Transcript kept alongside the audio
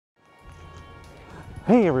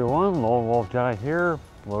Hey everyone, Lone Wolf Jedi here,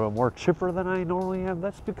 a little more chipper than I normally am.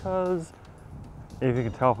 That's because, if you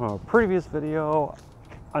can tell from a previous video,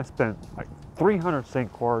 I spent like 300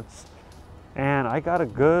 Saint Quartz, and I got I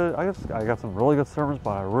got some really good servants,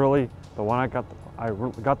 but I got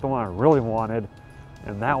the one I really wanted,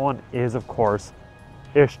 and that one is, of course,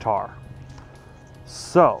 Ishtar.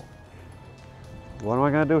 So, what am I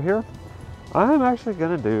gonna do here? I'm actually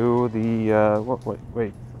gonna do the,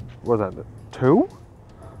 wait, what was that, 2?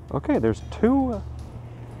 Okay, there's two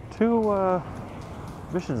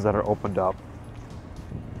missions that are opened up.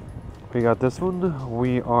 We got this one.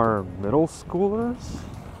 We are middle schoolers.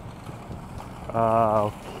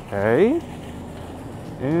 Okay.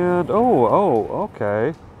 And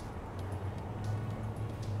okay.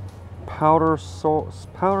 Powder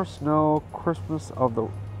snow, Christmas of the.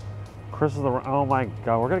 Oh my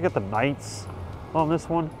God, we're gonna get the knights on this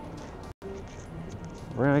one.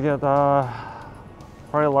 We're gonna get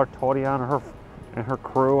probably Lartodia and her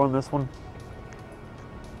crew on this one.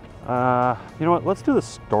 You know what? Let's do the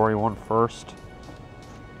story one first.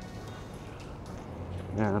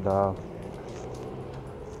 And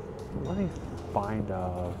let me find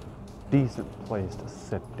a decent place to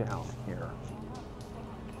sit down here.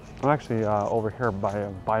 I'm actually over here by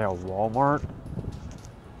a Walmart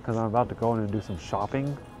because I'm about to go in and do some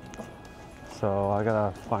shopping. So I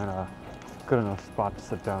gotta find a good enough spot to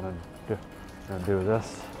sit down and do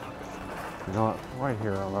this. You know what? Right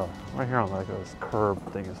here on like this curb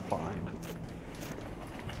thing is fine.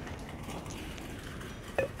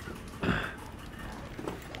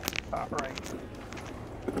 All right.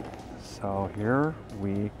 So here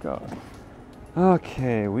we go.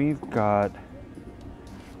 Okay, we've got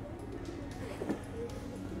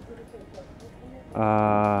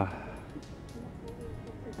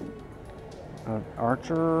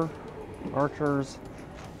archers,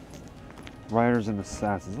 riders, and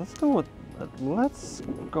assassins. Let's go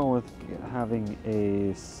with having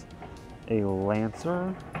a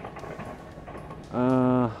lancer.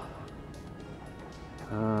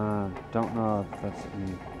 Don't know if that's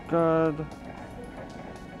any good.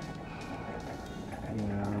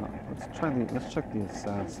 Yeah, let's check the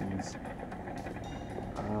assassins.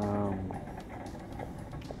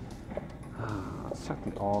 Let's check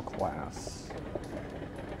the all class.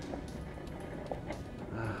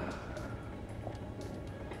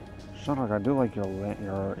 Shunrock, I do like your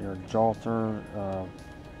Jalter,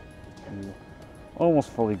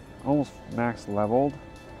 almost max leveled.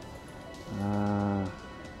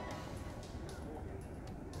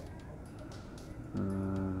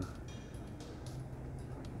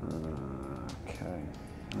 Okay,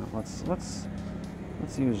 let's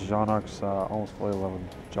use Jean-Arc's almost fully leveled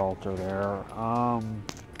Jalter there.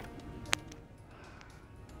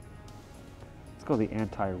 Let's go the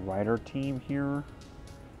anti-rider team here.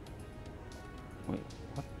 Wait,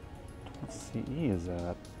 what CE is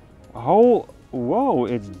that? Oh, whoa,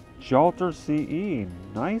 it's Jalter CE.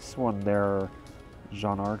 Nice one there,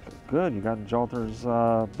 Jean-Arc. Good, you got Jalter's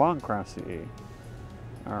Bondcraft CE.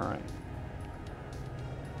 Alright.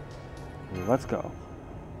 Let's go.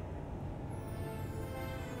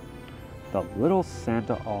 The Little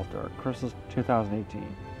Santa Altar, Christmas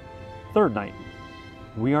 2018. Third night.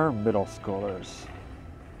 We are middle schoolers.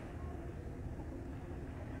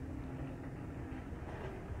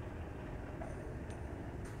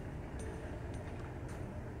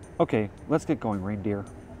 Okay, let's get going, reindeer.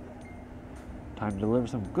 Time to deliver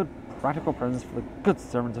some good practical presents for the good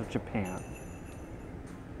servants of Japan.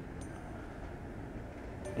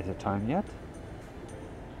 Is it time yet?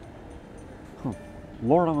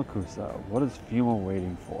 Lord Amakusa, what is Fuma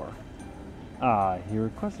waiting for? Ah, he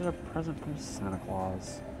requested a present from Santa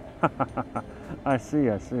Claus. I see.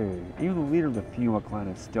 Even the leader of the Fuma clan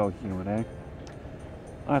is still human, eh?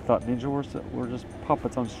 I thought ninja were just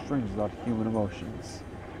puppets on strings without human emotions.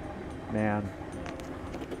 Man,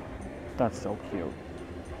 that's so cute.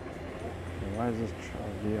 Okay, why is this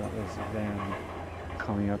van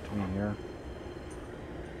coming up to me here?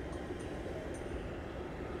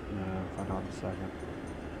 Find out in a second.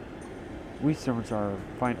 We servants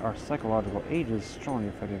find our psychological ages strongly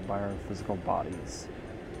affected by our physical bodies.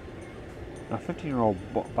 A 15-year-old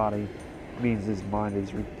body means his mind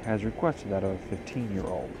has requested that of a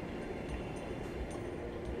 15-year-old.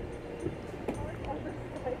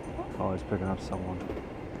 Oh, he's picking up someone.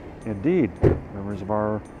 Indeed, members of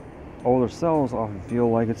our older selves often feel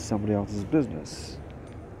like it's somebody else's business.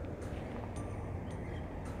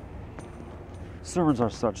 Servants are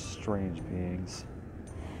such strange beings.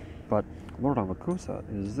 But, Lord Amakusa,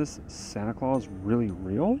 is this Santa Claus really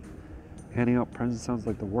real? Handing out presents sounds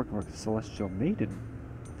like the work of a celestial maiden.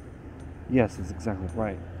 Yes, that's exactly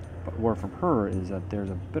right. But word from her is that there's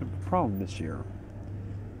a bit of a problem this year.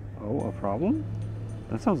 Oh, a problem?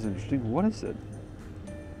 That sounds interesting. What is it?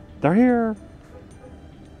 They're here!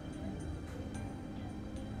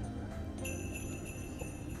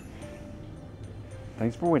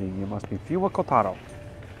 Thanks for waiting. You must be Fuma Kotaro.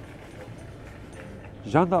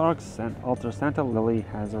 Jean d'Arc's altar Santa Lily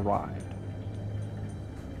has arrived.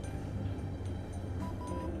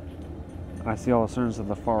 I see all the servants of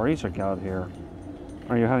the Far East are gathered here.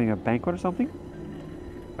 Are you having a banquet or something?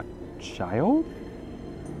 A child?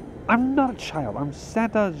 I'm not a child. I'm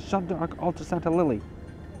Santa Jean d'Arc altar Santa Lily.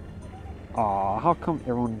 Aw, how come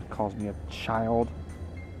everyone calls me a child?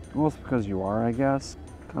 Well, it's because you are, I guess.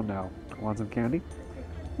 Come now. Want some candy?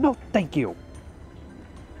 No, thank you.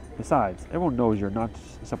 Besides, everyone knows you're not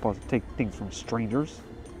supposed to take things from strangers.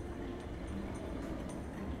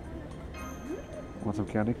 Want some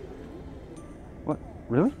candy? What?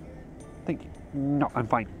 Really? Thank you. No, I'm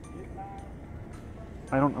fine.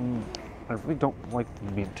 I really don't like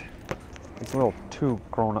mint. It's a little too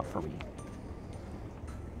grown up for me.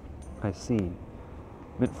 I see.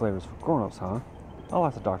 Mint flavors for grown-ups, huh? I'll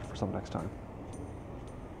ask the doctor for some next time.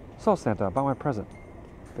 So, Santa, about my present.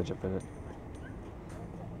 Fidget, fidget.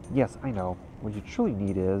 Yes, I know. What you truly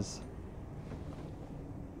need is...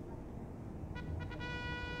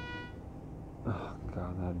 Oh,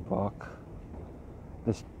 God, that book.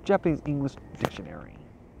 This Japanese-English dictionary.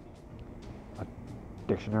 A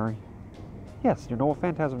dictionary? Yes, your Noble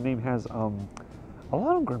Phantasm name has, a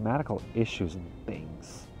lot of grammatical issues and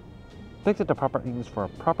things. Fix it to proper English for a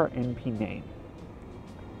proper NP name.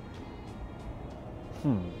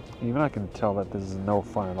 Even I can tell that this is no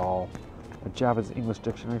fun at all. A Japanese English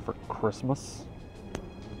dictionary for Christmas?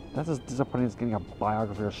 That's as disappointing as getting a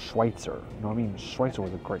biography of Schweitzer. No, I mean, Schweitzer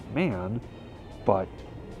was a great man, but...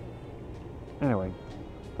 Anyway,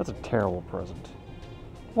 that's a terrible present.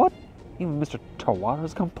 What? Even Mr. Tawara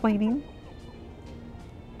is complaining?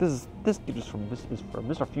 This gift is for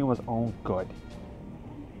Mr. Fuma's own good.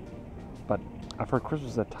 But I've heard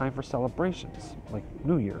Christmas is a time for celebrations, like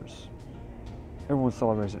New Year's. Everyone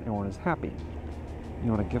celebrates and everyone is happy.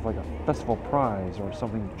 You want to give like a festival prize or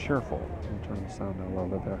something cheerful. Let me turn the sound down a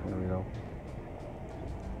little bit there. There we go.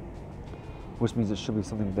 Which means it should be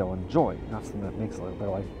something they'll enjoy, not something that makes their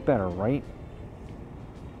life better, right?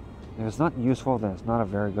 If it's not useful, then it's not a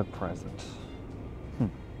very good present.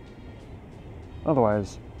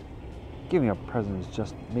 Otherwise, giving a present is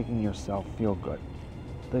just making yourself feel good.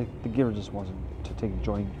 The giver just wants to take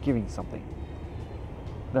joy in giving something.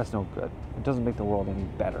 That's no good. It doesn't make the world any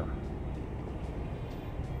better.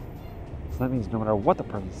 So that means no matter what the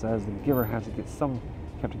present says, the giver has to get them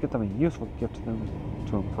a useful gift to them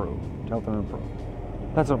to improve, to help them improve.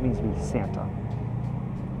 That's what it means to be Santa.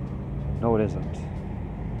 No, it isn't.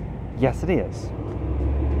 Yes, it is.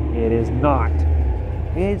 It is not.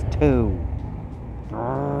 It is too.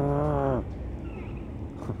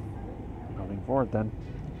 Nothing for it then.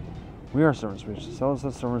 We are servants. We should sell as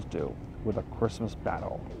the servants do, with a Christmas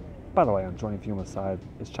battle. By the way, I'm joining Fuma's side.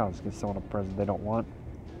 It's childish to give someone a present they don't want.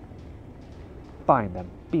 Fine then,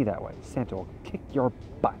 be that way. Santa will kick your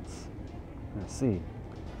butts. I see.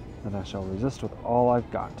 Then I shall resist with all I've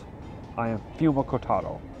got. I am Fuma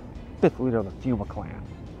Kotaro, 5th leader of the Fuma clan.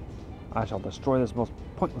 I shall destroy this most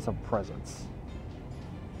pointless of presents.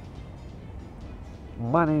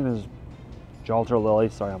 My name is Jalter Lily.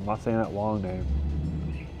 Sorry, I'm not saying that long name.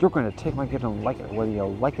 You're going to take my gift and like it, whether you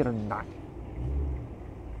like it or not.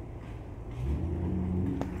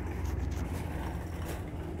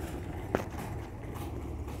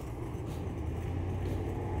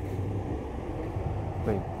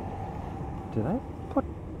 Wait, did I put?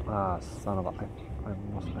 Son of a! I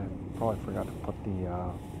probably forgot to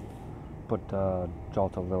put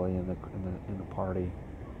Jalta Lily in the party.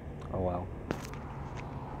 Oh well.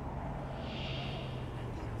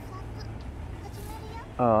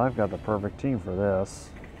 I've got the perfect team for this.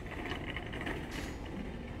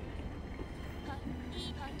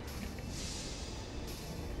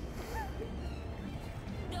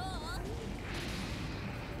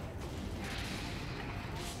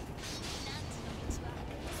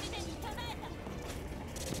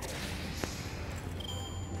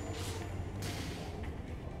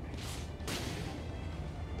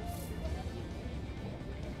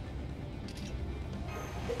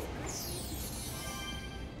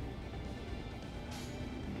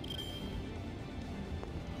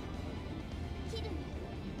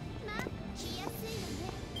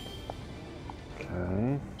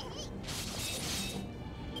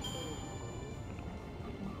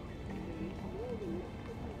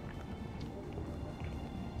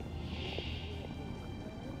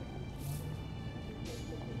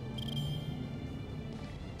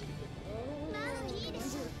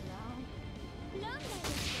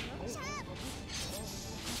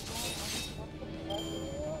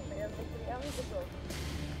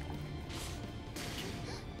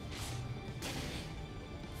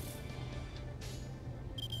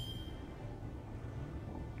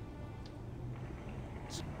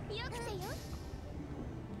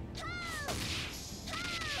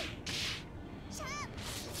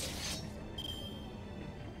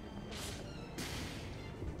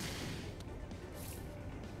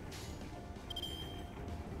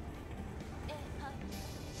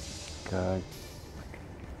 Okay.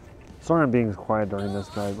 Sorry I'm being quiet during this,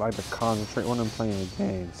 but I like to concentrate when I'm playing a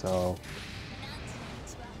game, so...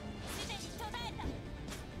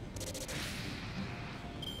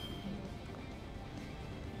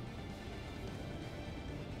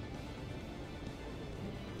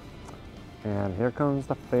 And here comes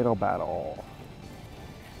the fatal battle.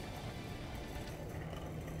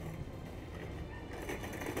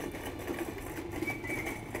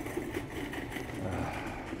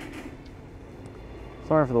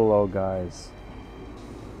 Sorry for the load, guys.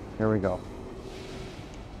 Here we go.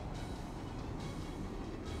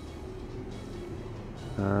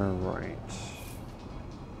 Alright.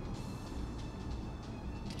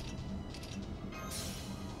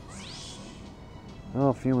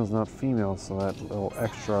 Well, female's not female, so that little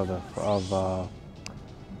extra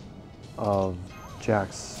of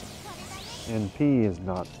Jack's NP is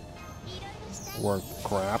not worth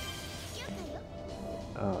crap.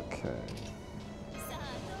 Okay.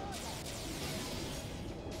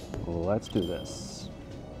 Let's do this.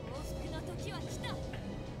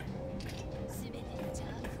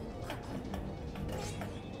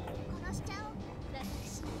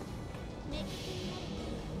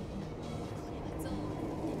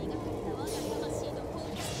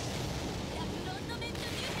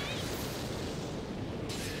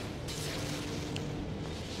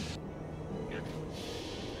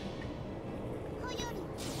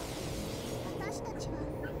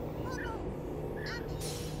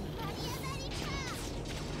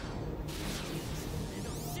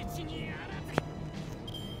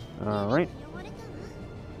 All right.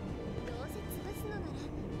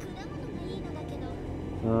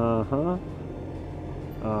 Uh-huh.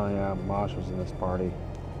 Oh yeah, Mosh was in this party.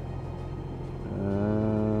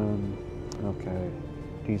 Okay.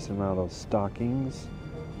 Decent amount of stockings.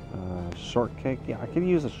 Shortcake. Yeah, I could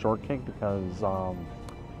use a shortcake because, well,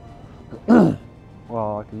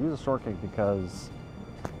 I could use a shortcake because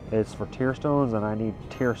it's for tier stones, and I need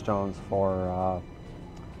tier stones for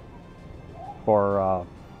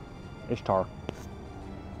Ishtar.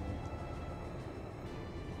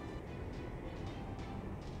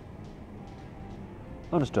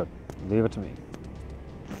 Understood. Leave it to me.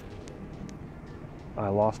 I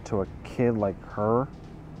lost to a kid like her.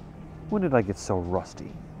 When did I get so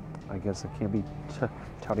rusty? I guess I can't be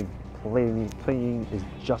touting playing is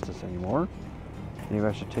justice anymore. Maybe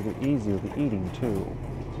I should take it easy with the eating too.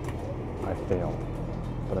 I failed.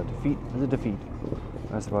 But a defeat is a defeat.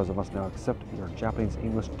 I suppose I must now accept your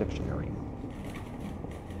Japanese-English dictionary.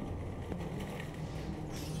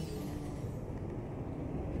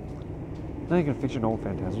 Now you can fix your old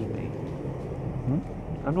Phantasm's name.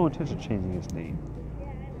 I have no intention of changing his name.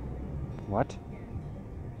 What?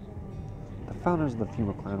 The founders of the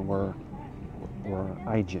female clan were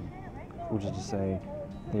Aijin, which is to say,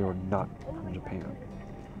 they were not from Japan.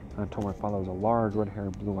 I told my father was a large,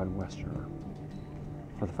 red-haired, blue-eyed Westerner.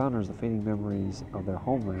 For the founders, the fading memories of their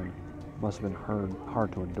homeland must have been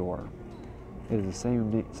hard to endure. It is the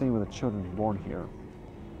same with the children born here.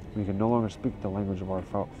 We can no longer speak the language of our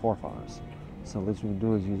forefathers, so the least we can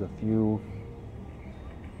do is use a few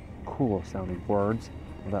cool-sounding words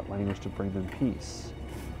of that language to bring them peace.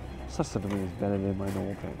 Such sentiment is embedded in my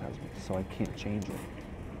noble phantasm, so I can't change it.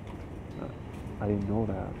 I didn't know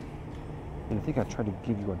that. And I think I tried to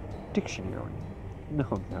give you a dictionary.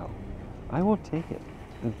 No. I will take it,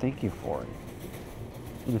 and thank you for it.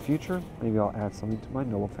 In the future, maybe I'll add something to my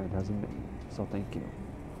noble phantasm name, so thank you.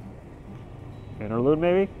 Interlude,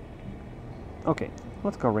 maybe? Okay,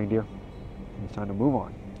 let's go, reindeer. It's time to move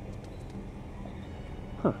on.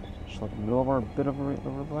 Huh, just like in the middle of our bit of a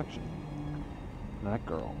reflection. That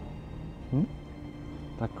girl.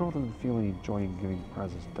 That girl doesn't feel any joy in giving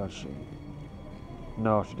presents, does she?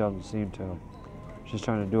 No, she doesn't seem to. She's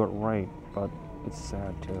trying to do it right, but it's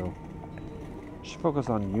sad too. She focuses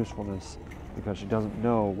on usefulness because she doesn't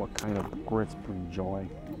know what kind of grits bring joy.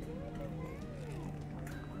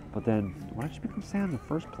 But then, why did she become sad in the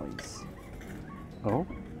first place? Oh?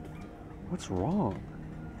 What's wrong?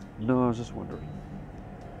 No, I was just wondering.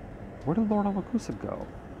 Where did Lord Amakusa go?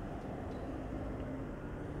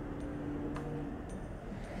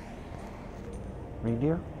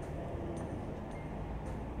 Reindeer?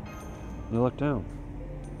 You look down.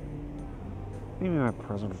 Maybe my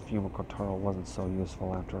present for Fuma Kotaro wasn't so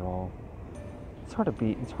useful after all.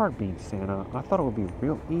 It's hard being Santa. I thought it would be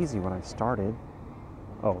real easy when I started.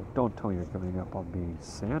 Oh, don't tell me you're giving up on being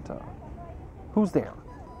Santa. Who's there?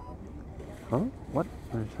 Huh? What?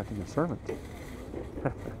 I'm checking a servant.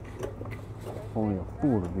 Only a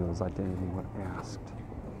fool reveals his identity when asked.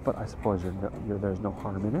 But I suppose there's no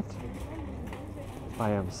harm in it.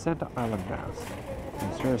 I am Santa Island Mask, a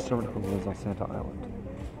mysterious servant who lives on Santa Island.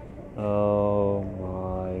 Oh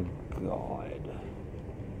my god.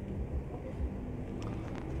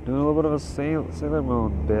 Doing a little bit of a Sailor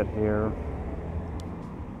Moon bit here.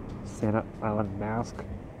 Santa Island Mask.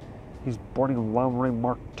 He's boarding Longray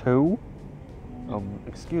Mark II?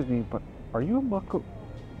 Excuse me, but are you a Maku?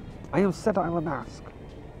 I am Santa Island Mask.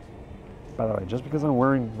 By the way, just because I'm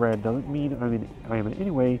wearing red doesn't mean I am in any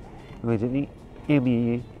way related to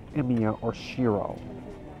any Emiya or Shiro.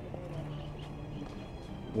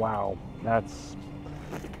 Wow, that's...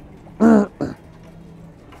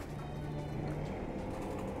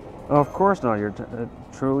 Of course not.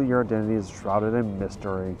 Truly, your identity is shrouded in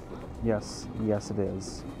mystery. Yes, it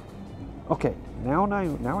is. Okay, now I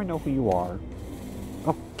know who you are.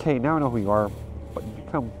 Okay, now I know who you are.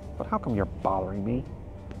 But how come you're bothering me?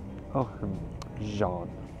 Oh, Jean.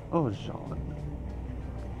 Oh, Jean.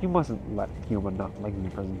 You mustn't let human not liking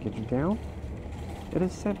your present get you down. It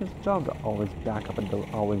is Santa's job to always back up and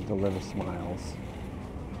always deliver smiles.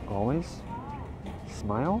 Always?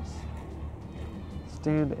 Smiles?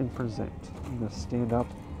 Stand and present. You must stand up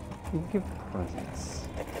and give presents.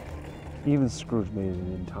 Even Scrooge made it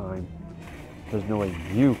in time. There's no way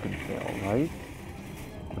you can fail, right?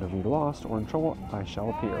 But if you're lost or in trouble, I shall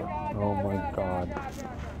appear. Oh my god.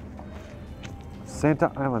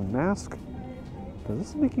 Santa Island Mask? Does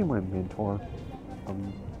this make you my mentor?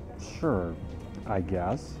 Sure, I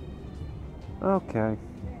guess. Okay.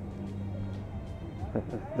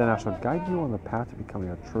 Then I shall guide you on the path to becoming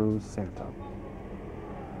a true Santa.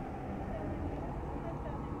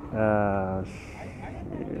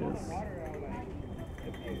 Jeez.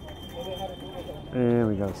 And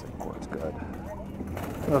we got a sync chord, it's good.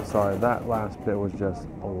 Oh, sorry, that last bit was just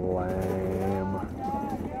lame.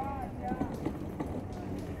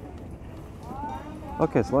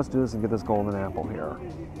 Okay, so let's do this and get this golden apple here.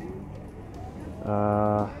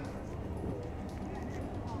 I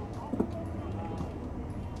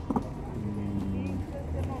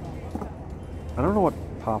don't know what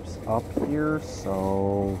pops up here,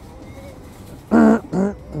 so...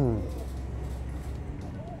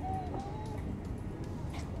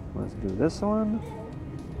 Let's do this one.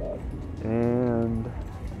 And...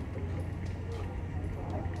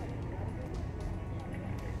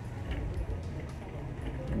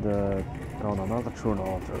 oh no, not the True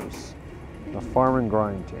Altars. The Farm and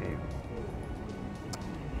Grind team.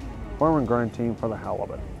 Farm and Grind team for the hell of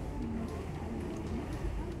it.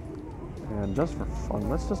 And just for fun,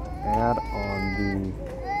 let's just add on the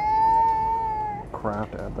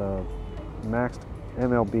craft at the maxed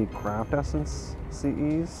MLB craft essence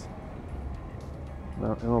CEs.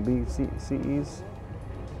 No, MLB CEs.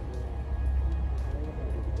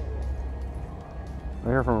 I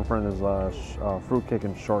hear from a friend there's fruitcake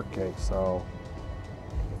and shortcake, so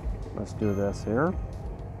let's do this here.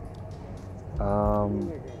 No,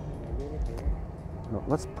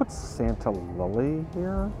 let's put Santa Lily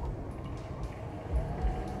here.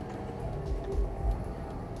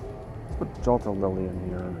 Let's put Jolta Lily in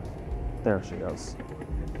here. There she is.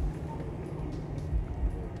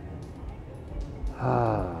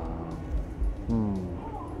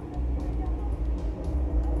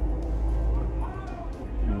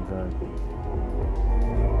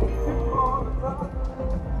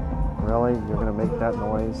 Really? You're gonna make that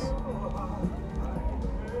noise?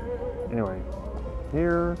 Anyway,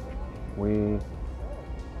 here we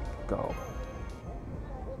go.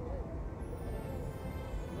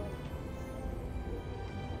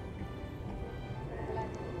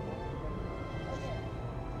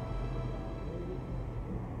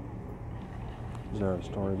 Is there a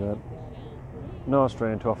story bit? No,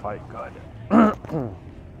 straight into a fight. Good.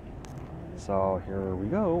 So here we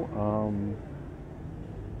go.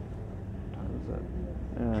 What time is it?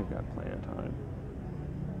 I got plenty of time.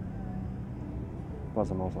 Plus,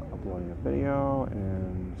 I'm also uploading a video,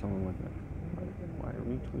 and someone with my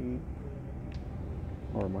retweet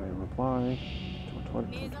or my reply to a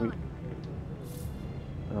tweet.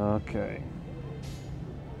 Okay.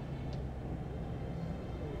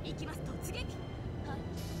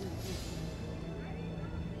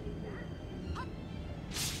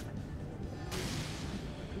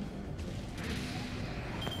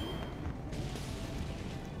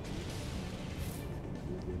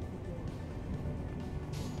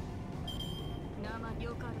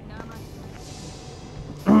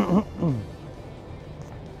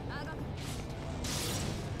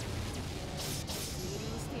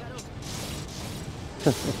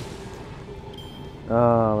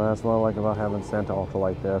 Oh, that's what I like about having Santa Ultra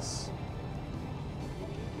like this.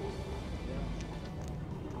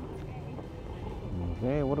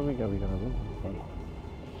 Okay, what do we got? We got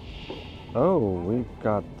oh, we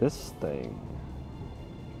got this thing.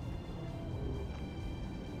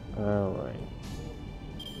 All right.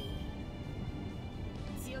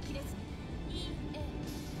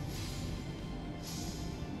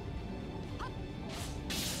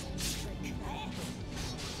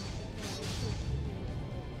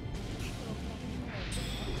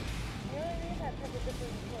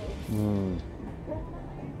 You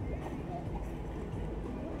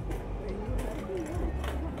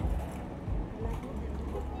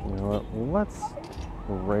know what? Let's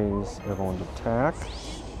raise everyone's attack.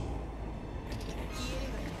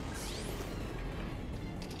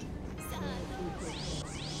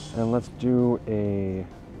 And let's do a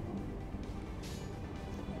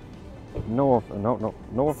Noah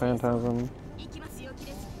Phantasm.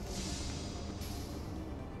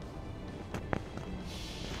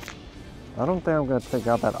 I don't think I'm gonna take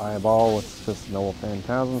out that eyeball with just Noah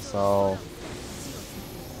Phantasm, so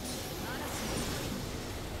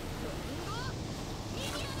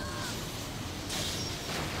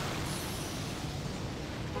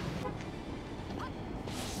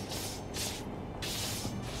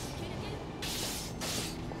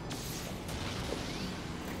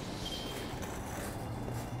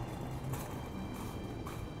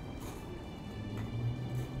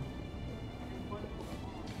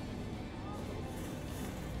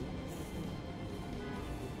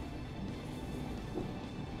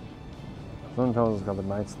Sometimes it's got the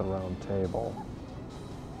Knights of the Round Table.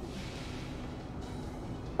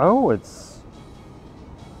 Oh, it's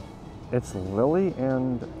Lily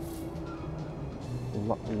and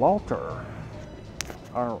Walter.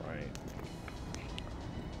 All right.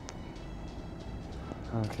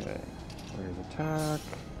 Okay. Raise attack.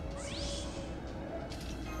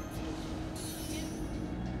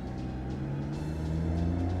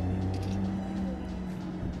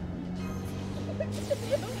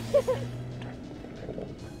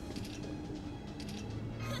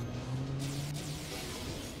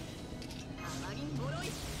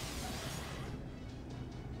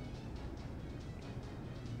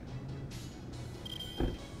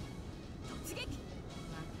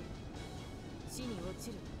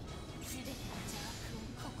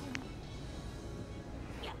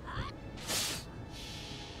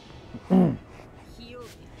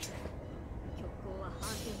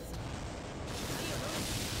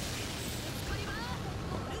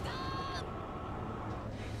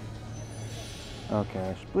 Okay,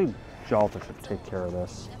 I believe Jalta should take care of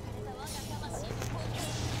this.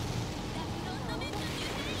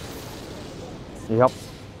 Yep.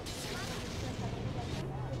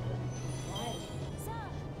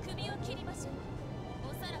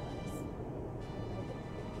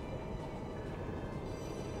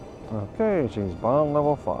 Okay, she's bomb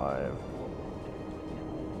level 5.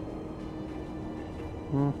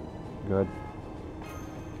 Good.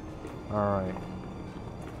 Alright.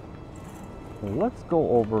 Let's go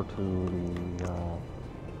over to the,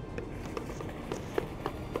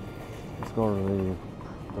 let's go to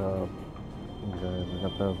okay, we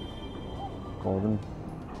got the golden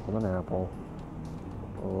apple.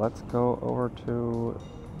 Let's go over to,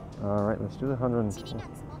 alright, let's do the 100,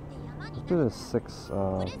 let's do the 6,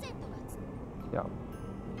 yeah.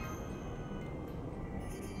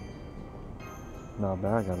 Not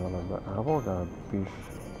bad, got another apple, got a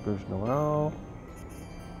Bouche Noel.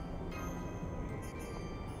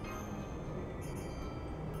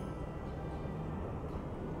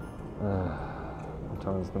 I'm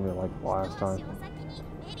telling you, it's gonna be like last time.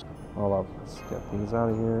 Hold up, let's get these out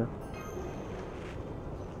of here.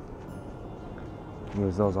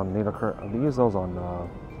 Use those on use those on alright.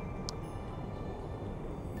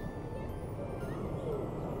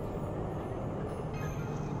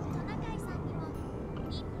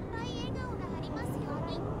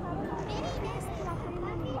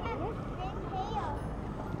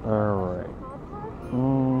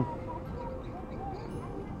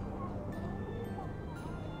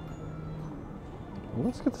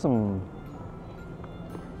 Let's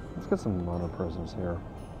get some mono prisms here.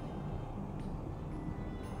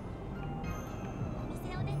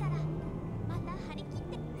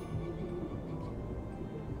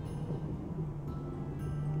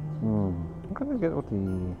 I'm gonna get with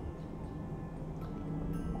the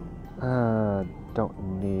don't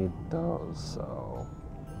need those, so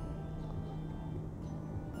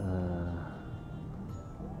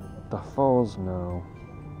the foes, no.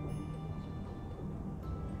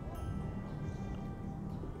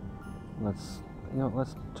 you know,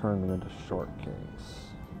 let's turn them into shortcakes.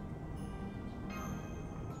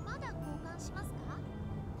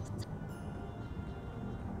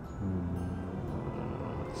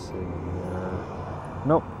 Let's see here.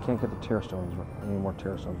 Nope, can't get the tear stones. Any more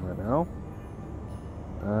tear stones right now.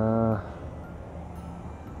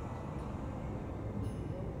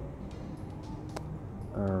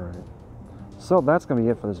 Alright. So that's going to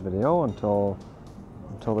be it for this video until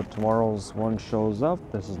the tomorrow's one shows up.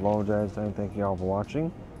 This is Lone Giant saying thank you all for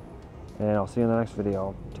watching. And I'll see you in the next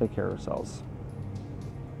video. Take care of yourselves.